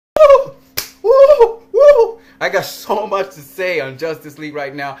Woo! Woo! Woo! I got so much to say on Justice League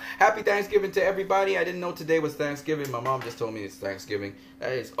right now. Happy Thanksgiving to everybody. I didn't know today was Thanksgiving. My mom just told me it's Thanksgiving.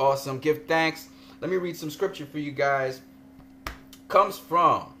 That is awesome. Give thanks. Let me read some scripture for you guys. It comes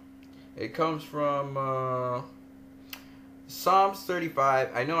from Psalms 35.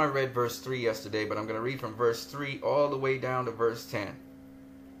 I know I read verse 3 yesterday, but I'm going to read from verse 3 all the way down to verse 10.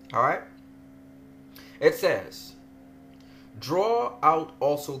 All right? It says, "Draw out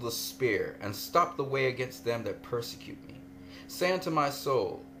also the spear, and stop the way against them that persecute me. Say unto my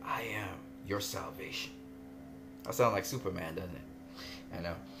soul, I am your salvation." That sounds like Superman, doesn't it? I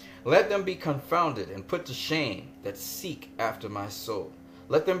know. "Let them be confounded and put to shame that seek after my soul.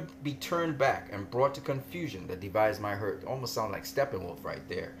 Let them be turned back and brought to confusion that devise my hurt." Almost sound like Steppenwolf right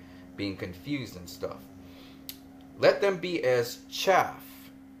there, being confused and stuff. "Let them be as chaff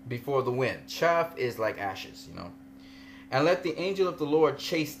before the wind." Chaff is like ashes, you know. "And let the angel of the Lord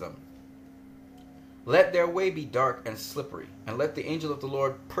chase them. Let their way be dark and slippery, and let the angel of the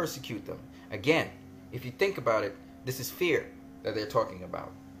Lord persecute them." Again, if you think about it, this is fear that they're talking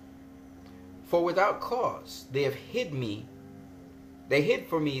about. "For without cause they have hid me. They hid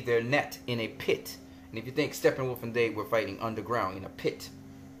for me their net in a pit." And if you think Steppenwolf and Dave were fighting underground in a pit,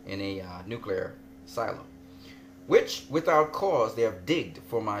 in a nuclear silo. "Which without cause they have digged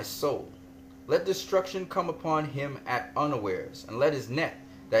for my soul. Let destruction come upon him at unawares, and let his net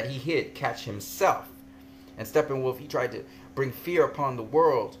that he hid catch himself." And Steppenwolf, he tried to bring fear upon the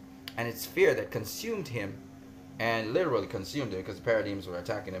world, and it's fear that consumed him, and literally consumed him because the parademons were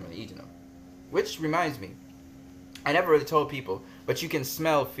attacking him and eating him. Which reminds me, I never really told people, but you can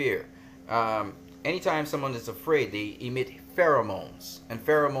smell fear. Anytime someone is afraid, they emit pheromones, and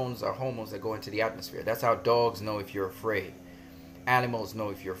pheromones are hormones that go into the atmosphere. That's how dogs know if you're afraid. Animals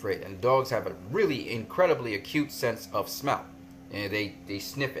know if you're afraid, and dogs have a really incredibly acute sense of smell. And they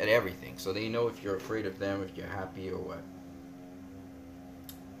sniff at everything, so they know if you're afraid of them, if you're happy or what.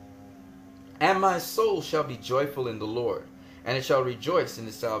 "And my soul shall be joyful in the Lord, and it shall rejoice in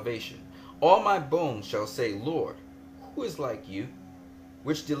his salvation. All my bones shall say, Lord, who is like you,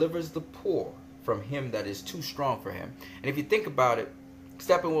 which delivers the poor from him that is too strong for him?" And if you think about it,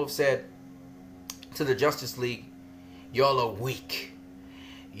 Steppenwolf said to the Justice League, "Y'all are weak.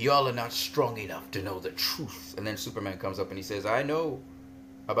 Y'all are not strong enough to know the truth." And then Superman comes up and he says, "I know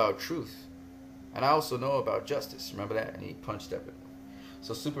about truth, and I also know about justice." Remember that? And he punched Steppenwolf.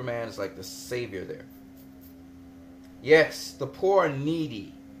 So Superman is like the savior there. "Yes, the poor and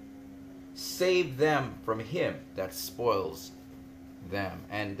needy. Save them from him that spoils them."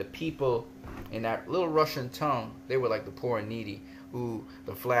 And the people in that little Russian tongue, they were like the poor and needy who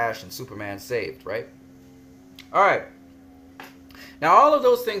the Flash and Superman saved, right? All right. Now, all of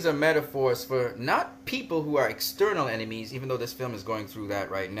those things are metaphors for not people who are external enemies, even though this film is going through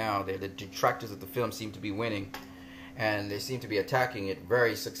that right now. The detractors of the film seem to be winning, and they seem to be attacking it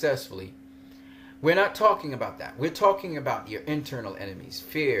very successfully. We're not talking about that. We're talking about your internal enemies: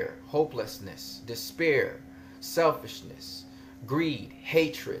 fear, hopelessness, despair, selfishness, greed,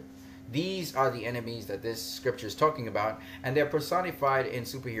 hatred. These are the enemies that this scripture is talking about, and they're personified in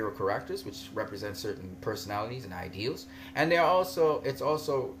superhero characters, which represent certain personalities and ideals. And it's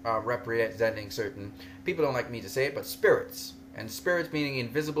also representing certain, people don't like me to say it, but spirits. And spirits meaning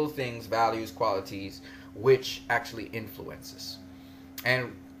invisible things, values, qualities, which actually influence us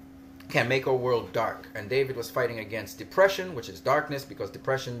and can make our world dark. And David was fighting against depression, which is darkness, because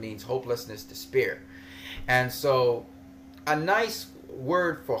depression means hopelessness, despair. And so a nice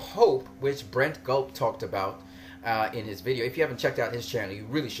word for hope, which Brent Gulp talked about in his video. If you haven't checked out his channel, you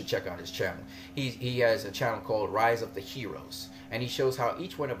really should check out his channel. He has a channel called Rise of the Heroes, and he shows how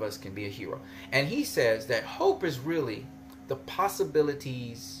each one of us can be a hero. And he says that hope is really the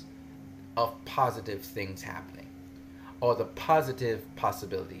possibilities of positive things happening, or the positive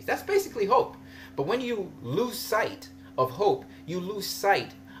possibilities. That's basically hope. But when you lose sight of hope, you lose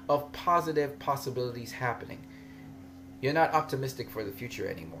sight of positive possibilities happening. You're not optimistic for the future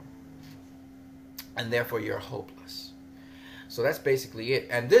anymore, and therefore you're hopeless. So that's basically it.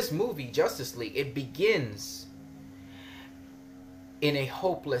 And this movie, Justice League, it begins in a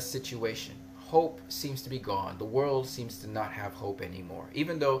hopeless situation. Hope seems to be gone. The world seems to not have hope anymore,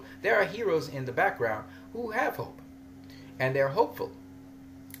 even though there are heroes in the background who have hope, and they're hopeful.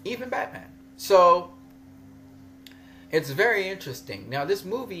 Even Batman. So it's very interesting. Now, this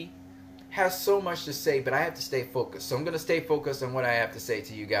movie has so much to say, but I have to stay focused. So I'm going to stay focused on what I have to say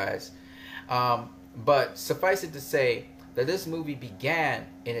to you guys. But suffice it to say that this movie began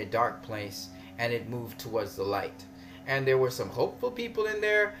in a dark place and it moved towards the light. and there were some hopeful people in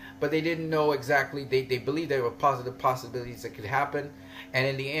there, but they didn't know exactly. They believed there were positive possibilities that could happen, and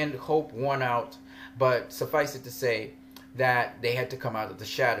in the end, hope won out. But suffice it to say that they had to come out of the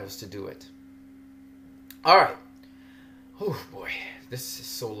shadows to do it. All right. Oh boy, this is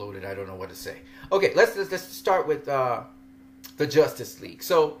so loaded. I don't know what to say. Okay, let's start with the Justice League.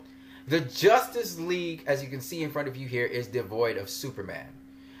 So the Justice League, as you can see in front of you here, is devoid of Superman.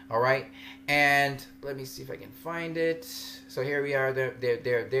 All right, and let me see if I can find it. So here we are.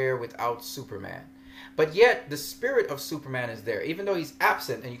 They're there without Superman, but yet the spirit of Superman is there, even though he's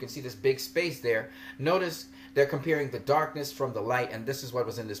absent. And you can see this big space there. Notice they're comparing the darkness from the light, and this is what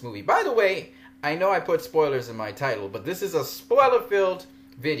was in this movie. By the way, I know I put spoilers in my title, but this is a spoiler-filled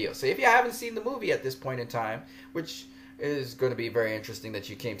video. So if you haven't seen the movie at this point in time, which is going to be very interesting that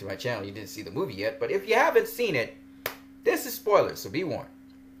you came to my channel, you didn't see the movie yet, but if you haven't seen it, this is spoilers, so be warned.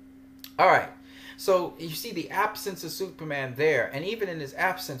 All right, so you see the absence of Superman there, and even in his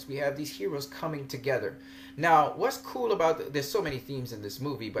absence, we have these heroes coming together. Now, what's cool about there's so many themes in this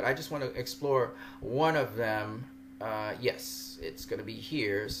movie, but I just want to explore one of them. Yes, it's going to be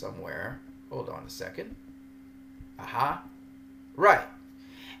here somewhere. Hold on a second. Aha. Right.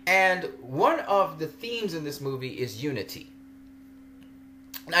 And one of the themes in this movie is unity.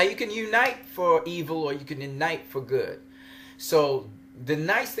 Now, you can unite for evil or you can unite for good. So the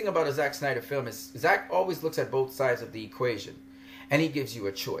nice thing about a Zack Snyder film is Zack always looks at both sides of the equation, and he gives you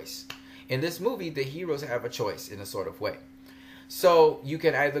a choice. In this movie, the heroes have a choice in a sort of way. So you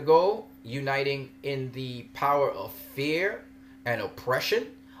can either go uniting in the power of fear and oppression,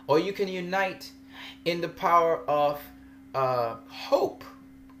 or you can unite in the power of hope,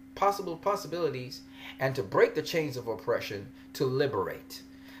 possible possibilities, and to break the chains of oppression, to liberate.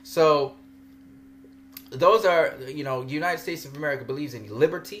 So those are, you know, the United States of America believes in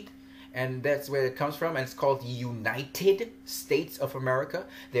liberty, and that's where it comes from, and it's called the United States of America.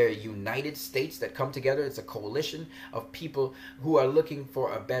 They're United States that come together. It's a coalition of people who are looking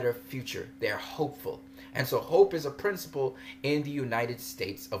for a better future. They're hopeful. And so hope is a principle in the United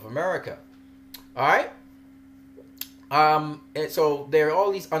States of America. All right? And so there are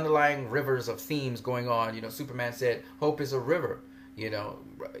all these underlying rivers of themes going on. You know, Superman said, hope is a river, you know,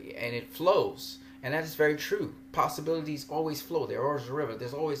 and it flows. And that is very true. Possibilities always flow. There always a river.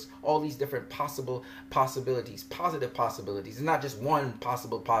 There's always all these different possibilities, positive possibilities. It's not just one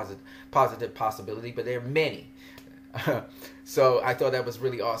positive possibility, but there are many. So I thought that was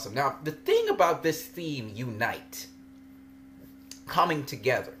really awesome. Now, the thing about this theme, unite, coming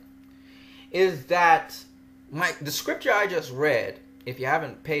together, is that the scripture I just read, if you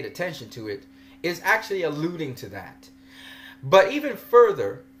haven't paid attention to it, is actually alluding to that. But even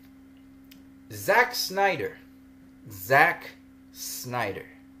further, Zack Snyder,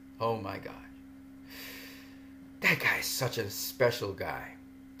 oh my God, that guy is such a special guy.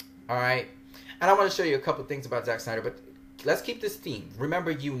 All right. And I want to show you a couple things about Zack Snyder, but let's keep this theme.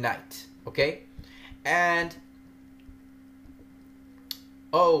 Remember, unite, okay? And,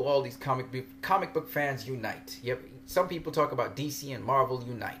 oh, all these comic book fans unite. Yep, some people talk about DC and Marvel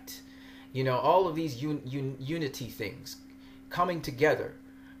unite. You know, all of these unity things coming together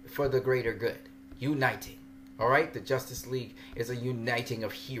for the greater good. Uniting, all right? The Justice League is a uniting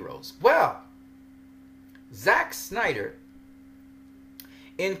of heroes. Well, Zack Snyder,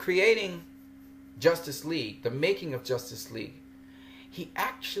 in creating Justice League, the making of Justice League, he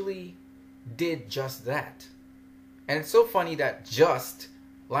actually did just that. And it's so funny that just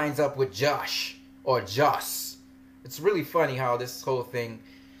lines up with Josh or Joss. It's really funny how this whole thing...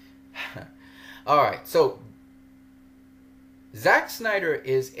 All right, so Zack Snyder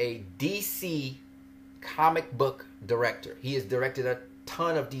is a DC comic book director. He has directed a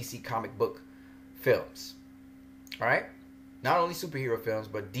ton of DC comic book films. All right? Not only superhero films,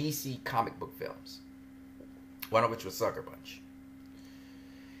 but DC comic book films. One of which was Sucker Punch.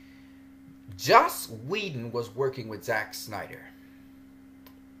 Joss Whedon was working with Zack Snyder.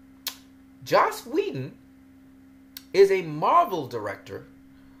 Joss Whedon is a Marvel director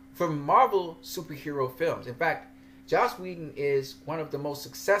for Marvel superhero films. In fact, Joss Whedon is one of the most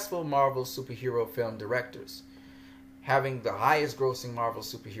successful Marvel superhero film directors, having the highest grossing Marvel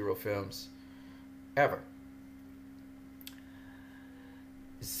superhero films ever.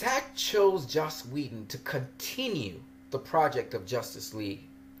 Zack chose Joss Whedon to continue the project of Justice League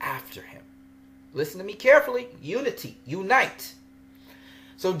after him. Listen to me carefully. Unity. Unite.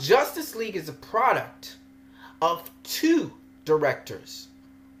 So Justice League is a product of two directors.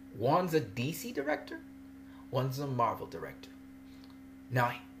 One's a DC director. One's a Marvel director.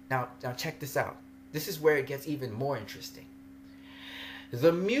 Now check this out. This is where it gets even more interesting.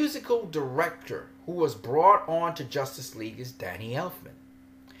 The musical director who was brought on to Justice League is Danny Elfman.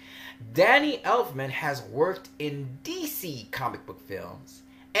 Danny Elfman has worked in DC comic book films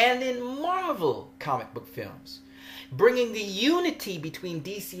and in Marvel comic book films, bringing the unity between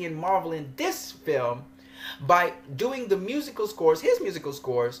DC and Marvel in this film by doing the musical scores, his musical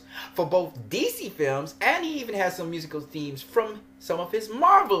scores, for both DC films, and he even has some musical themes from some of his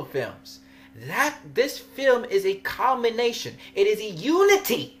Marvel films. This film is a culmination. It is a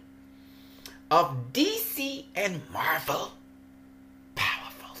unity of DC and Marvel.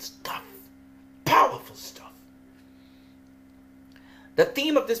 Powerful stuff. Powerful stuff. The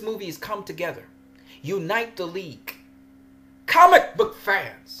theme of this movie is come together. Unite the League. Comic book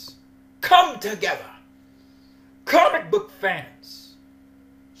fans, come together. Comic book fans,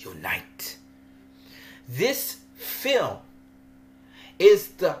 unite. This film is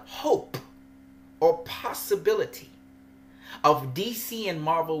the hope or possibility of DC and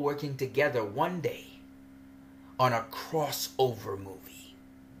Marvel working together one day on a crossover movie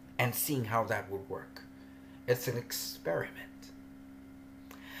and seeing how that would work. It's an experiment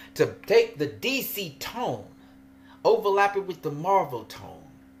to take the DC tone, overlap it with the Marvel tone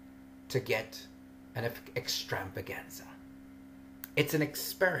to get an extravaganza. It's an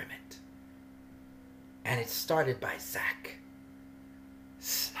experiment. And it started by Zack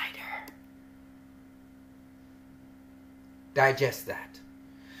Snyder. Digest that.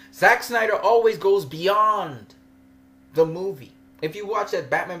 Zack Snyder always goes beyond the movie. If you watch that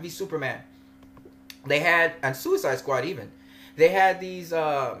Batman v Superman, they had, and Suicide Squad even, they had these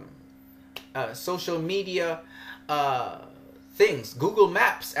social media things. Google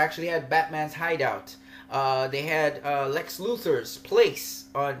Maps actually had Batman's hideout. They had Lex Luthor's place.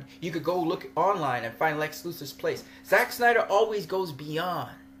 You could go look online and find Lex Luthor's place. Zack Snyder always goes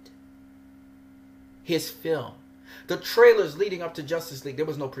beyond his film. The trailers leading up to Justice League, there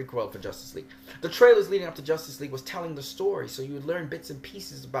was no prequel for Justice League. The trailers leading up to Justice League was telling the story, so you would learn bits and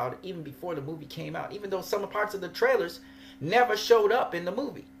pieces about it even before the movie came out, even though some parts of the trailers never showed up in the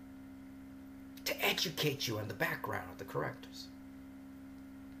movie, to educate you on the background of the characters.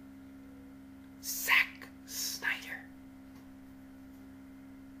 Zack Snyder.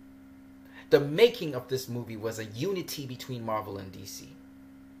 The making of this movie was a unity between Marvel and DC,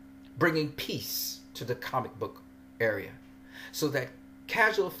 bringing peace to the comic book area so that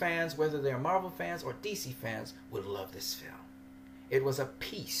casual fans, whether they're Marvel fans or DC fans, would love this film. It was a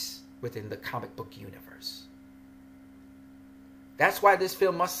peace within the comic book universe. That's why this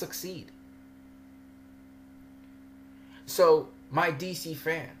film must succeed. So, my DC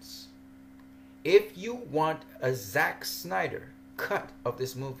fans, if you want a Zack Snyder cut of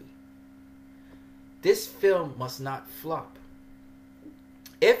this movie, this film must not flop.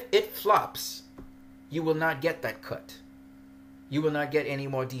 If it flops, you will not get that cut. You will not get any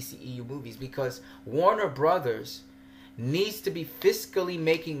more DCEU movies because Warner Brothers needs to be fiscally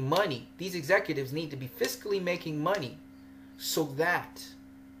making money. These executives need to be fiscally making money so that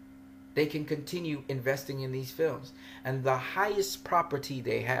they can continue investing in these films. And the highest property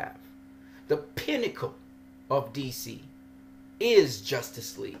they have, the pinnacle of DC, is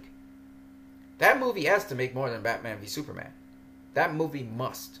Justice League. That movie has to make more than Batman v Superman. That movie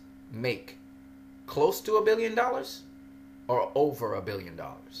must make close to $1 billion or over $1 billion.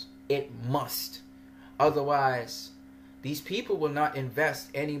 It must. Otherwise, these people will not invest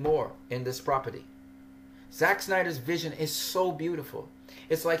anymore in this property. Zack Snyder's vision is so beautiful.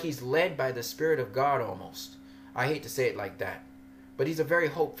 It's like he's led by the Spirit of God almost. I hate to say it like that, but he's a very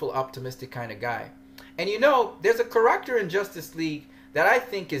hopeful, optimistic kind of guy. And you know, there's a character in Justice League that I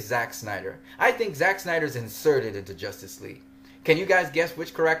think is Zack Snyder. I think Zack Snyder's inserted into Justice League. Can you guys guess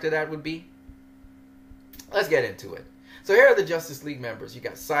which character that would be? Let's get into it. So here are the Justice League members. You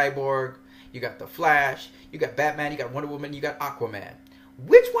got Cyborg, you got the Flash, you got Batman, you got Wonder Woman, you got Aquaman.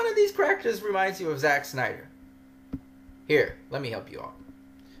 Which one of these characters reminds you of Zack Snyder? Here, let me help you out.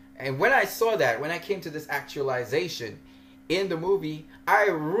 And when I saw that, when I came to this actualization in the movie, I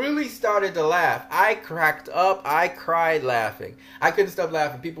really started to laugh. I cracked up. I cried laughing. I couldn't stop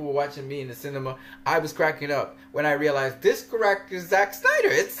laughing. People were watching me in the cinema. I was cracking up when I realized this character is Zack Snyder.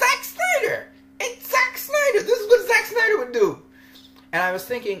 It's Zack Snyder. It's Zack Snyder. This is what Zack Snyder would do. And I was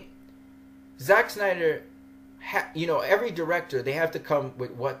thinking, Zack Snyder, you know, every director, they have to come with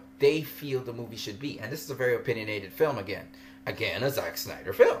what they feel the movie should be. And this is a very opinionated film again. Again, a Zack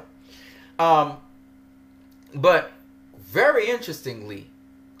Snyder film. But very interestingly,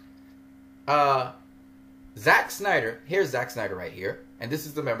 Zack Snyder, here's Zack Snyder right here. And this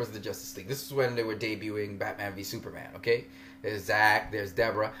is the members of the Justice League. This is when they were debuting Batman v Superman, okay? There's Zack, there's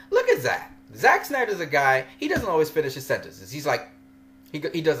Deborah. Look at Zack. Zack Snyder's a guy, he doesn't always finish his sentences. He's like,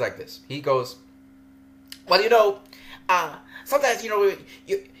 He does like this. He goes, well, sometimes,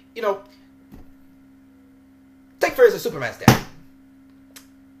 take for instance Superman's dad,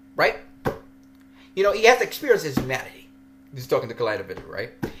 right? He has to experience his humanity. He's talking to Collider Video,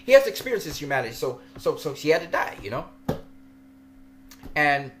 right? He has to experience his humanity, so he had to die,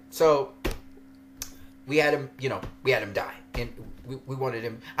 And so we had him die. And we wanted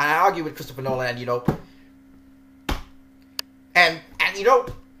him. And I argued with Christopher Nolan,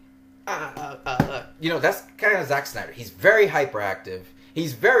 that's kind of Zack Snyder. He's very hyperactive.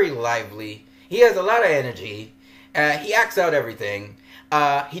 He's very lively. He has a lot of energy. He acts out everything.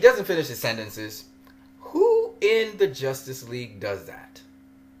 He doesn't finish his sentences. Who in the Justice League does that?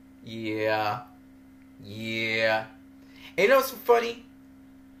 Yeah. And you know what's funny?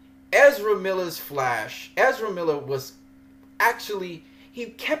 Ezra Miller's Flash. Ezra Miller was actually, he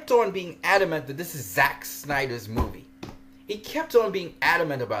kept on being adamant that this is Zack Snyder's movie. He kept on being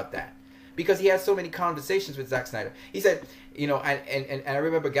adamant about that because he had so many conversations with Zack Snyder. He said, and I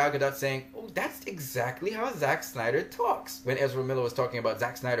remember Gal Gadot saying, oh, that's exactly how Zack Snyder talks. When Ezra Miller was talking about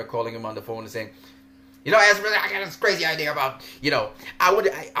Zack Snyder calling him on the phone and saying, Ezra Miller, I got this crazy idea about, about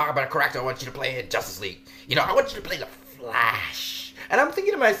a character I want you to play in Justice League. I want you to play the Flash. And I'm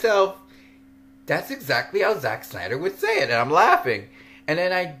thinking to myself, that's exactly how Zack Snyder would say it. And I'm laughing. And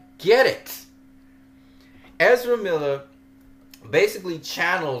then I get it. Ezra Miller basically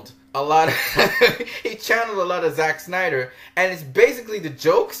channeled a lot of Zack Snyder. And it's basically the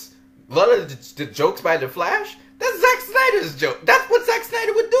jokes, a lot of the jokes by the Flash, that's Zack Snyder's joke. That's what Zack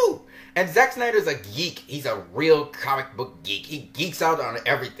Snyder would do. And Zack Snyder's a geek. He's a real comic book geek. He geeks out on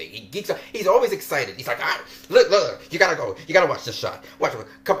everything. He geeks out. He's always excited. He's like, look, you gotta go. You gotta watch this shot. Watch it.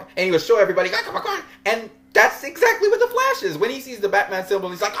 Come on. And he would show everybody, come on. And that's exactly what the Flash is. When he sees the Batman symbol,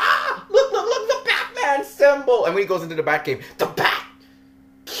 he's like, look, the Batman symbol. And when he goes into the Batcave, the Bat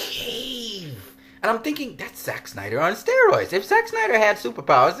Cave. And I'm thinking, that's Zack Snyder on steroids. If Zack Snyder had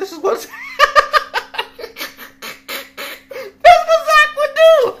superpowers, this is what Zack would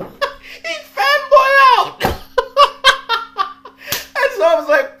do. I was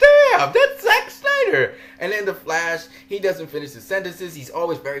like, damn, that's Zack Snyder. And then the Flash, he doesn't finish his sentences. He's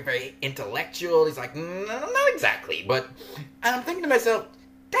always very, very intellectual. He's like, no, not exactly. And I'm thinking to myself,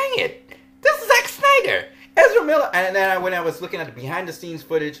 dang it, this is Zack Snyder. Ezra Miller. And then when I was looking at the behind-the-scenes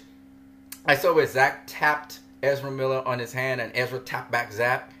footage, I saw where Zack tapped Ezra Miller on his hand and Ezra tapped back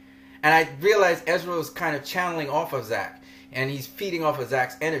Zack. And I realized Ezra was kind of channeling off of Zack. And he's feeding off of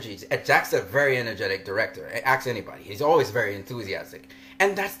Zack's energy. Zack's a very energetic director. Ask anybody. He's always very enthusiastic.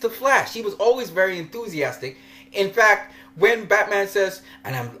 And that's the Flash. He was always very enthusiastic. In fact, when Batman says,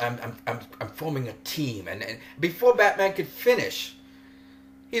 and I'm forming a team, and before Batman could finish,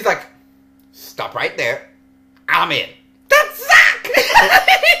 he's like, stop right there. I'm in. That's Zack! So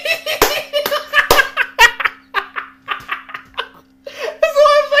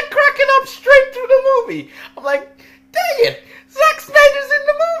I was like cracking up straight through the movie. I'm like, dang it, Zack Snyder's in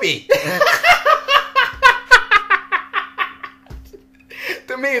the movie.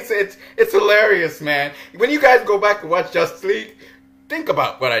 To me, it's hilarious, man. When you guys go back and watch Justice League, think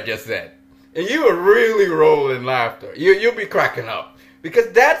about what I just said. And you will really roll in laughter. You'll be cracking up.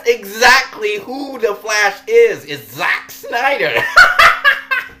 Because that's exactly who the Flash is Zack Snyder.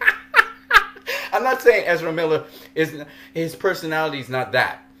 I'm not saying Ezra Miller his personality is not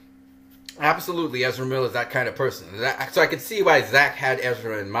that. Absolutely, Ezra Miller is that kind of person. So I could see why Zack had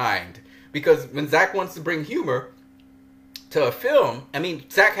Ezra in mind. Because when Zack wants to bring humor to a film, I mean,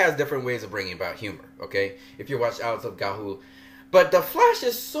 Zack has different ways of bringing about humor, okay? If you watch Outs of Gahul. But the Flash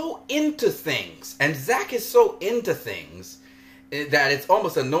is so into things, and Zack is so into things, that it's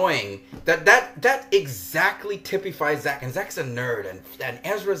almost annoying. That exactly typifies Zack. And Zack's a nerd, and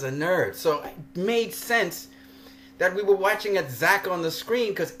Ezra's a nerd. So it made sense that we were watching at Zack on the screen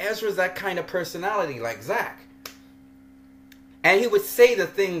because Ezra's that kind of personality like Zack. And he would say the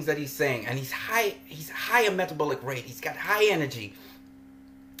things that he's saying, and he's high in metabolic rate. He's got high energy.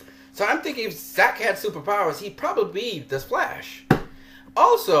 So I'm thinking if Zack had superpowers, he'd probably be the Flash.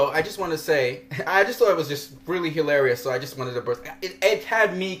 Also, I just want to say, I just thought it was just really hilarious, so I just wanted to burst. It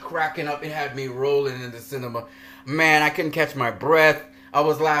had me cracking up. It had me rolling in the cinema. Man, I couldn't catch my breath. I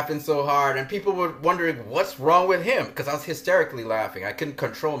was laughing so hard, and people were wondering what's wrong with him because I was hysterically laughing. I couldn't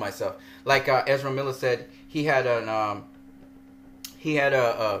control myself. Like Ezra Miller said, he had a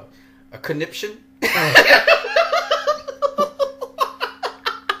conniption. Well,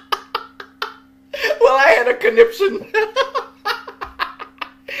 I had a conniption.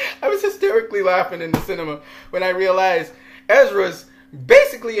 I was hysterically laughing in the cinema when I realized Ezra's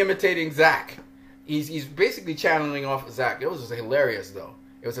basically imitating Zack. he's basically channeling off of Zack. It was just hilarious, though.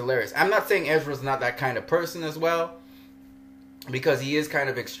 It was hilarious. I'm not saying Ezra's not that kind of person as well, because he is kind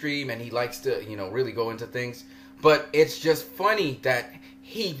of extreme and he likes to, really go into things. But it's just funny that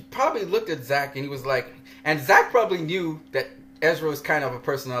he probably looked at Zack and he was like, and Zack probably knew that Ezra was kind of a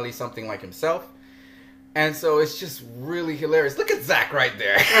personality, something like himself. And so it's just really hilarious. Look at Zack right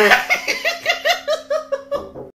there.